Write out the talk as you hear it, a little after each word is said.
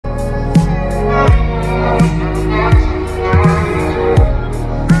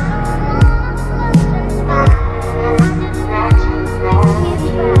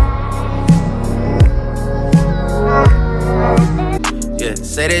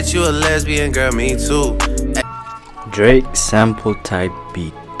that you a lesbian, girl, me too. Drake sample type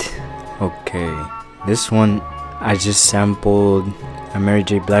beat. Okay, this one I just sampled a Mary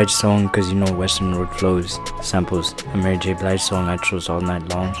J. Blige song, because you know Western Road Flows samples a Mary J. Blige song I chose all night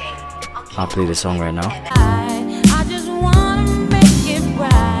long. I'll play the song right now. I just wanna make it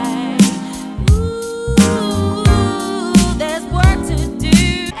right. Ooh, there's work to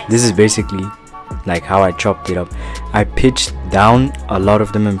do. This is basically like how I chopped it up. I pitched down a lot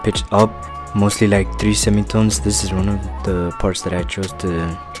of them and pitched up, mostly like 3 semitones. This is one of the parts that I chose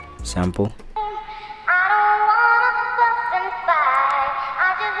to sample.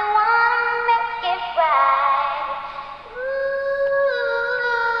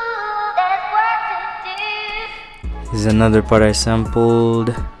 This is another part I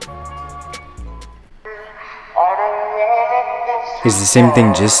sampled. It's the same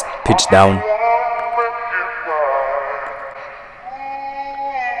thing, just pitched down.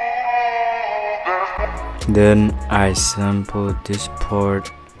 Then I sampled this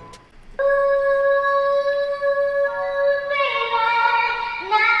part.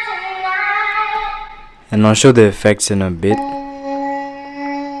 And I'll show the effects in a bit.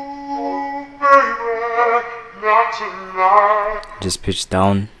 Just pitched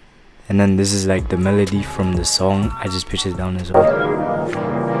down. And then this is like the melody from the song. I just pitched it down as well.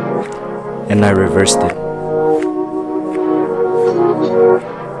 And I reversed it.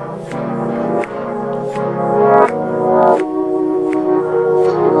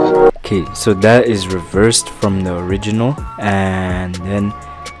 Okay, so that is reversed from the original. And then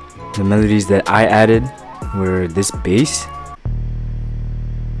the melodies that I added were this bass,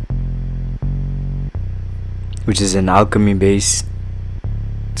 which is an Alchemy bass.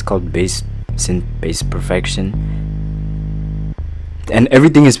 It's called bass synth bass perfection, and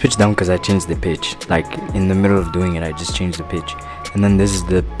everything is pitched down because I changed the pitch. Like in the middle of doing it, I just changed the pitch. And then this is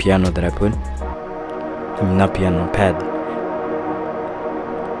the piano that I put. I mean, not piano, pad.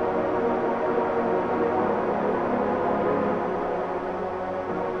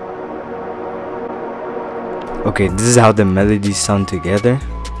 Okay, this is how the melodies sound together.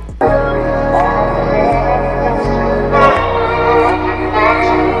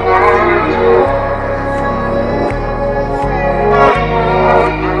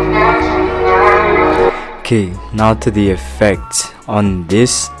 Okay, now to the effects. On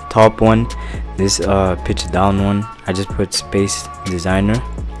this top one, this pitch down one, I just put Space Designer.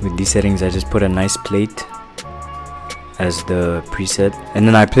 With these settings, I just put a nice plate as the preset, and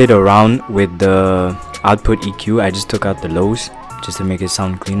then I played around with the output EQ. I just took out the lows just to make it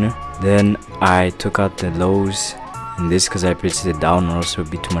sound cleaner. Then I took out the lows in this because I pitched it down, or else it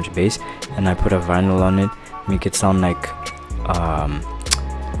would be too much bass. And I put a vinyl on it, make it sound like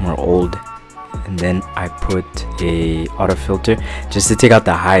more old. And then I put a auto filter just to take out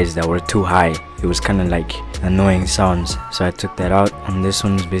the highs that were too high. It was kind of like annoying sounds, so I took that out. And this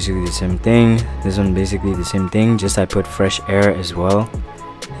one is basically the same thing. This one basically the same thing, just I put fresh air as well.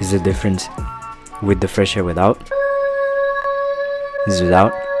 Is the difference with the fresh air without. This is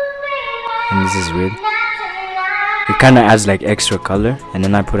without, and this is with. It kind of adds like extra color. And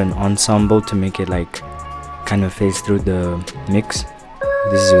then I put an ensemble to make it like kind of phase through the mix.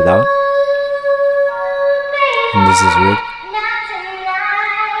 This is without, and this is with.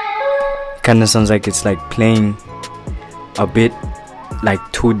 Kind of sounds like it's like playing a bit like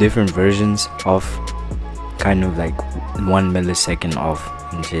 2 different versions of kind of like 1 millisecond off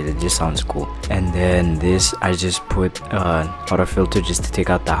and shit. It just sounds cool. And then this, I just put auto filter just to take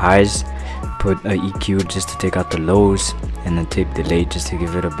out the highs, put a EQ just to take out the lows, and a tape delay just to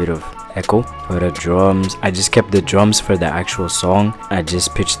give it a bit of echo. For the drums, I just kept the drums for the actual song. I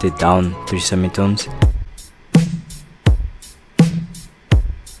just pitched it down 3 semitones.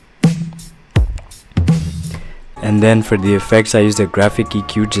 And then for the effects, I used a graphic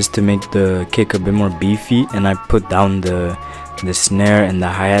EQ just to make the kick a bit more beefy, and I put down the snare and the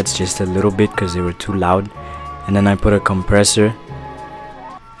hi-hats just a little bit because they were too loud. And then I put a compressor,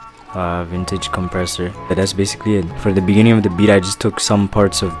 vintage compressor. But that's basically it. For the beginning of the beat, I just took some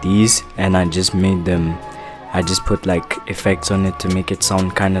parts of these and I just made them, I just put like effects on it to make it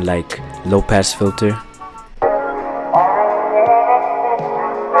sound kind of like low pass filter.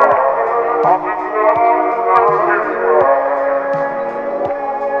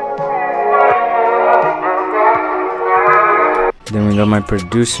 Then we got my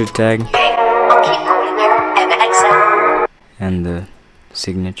producer tag and the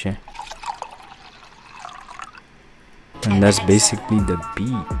signature, and that's basically the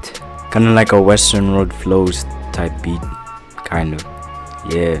beat. Kind of like a Western Road Flows type beat, kind of.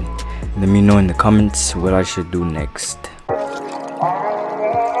 Yeah, let me know in the comments what I should do next.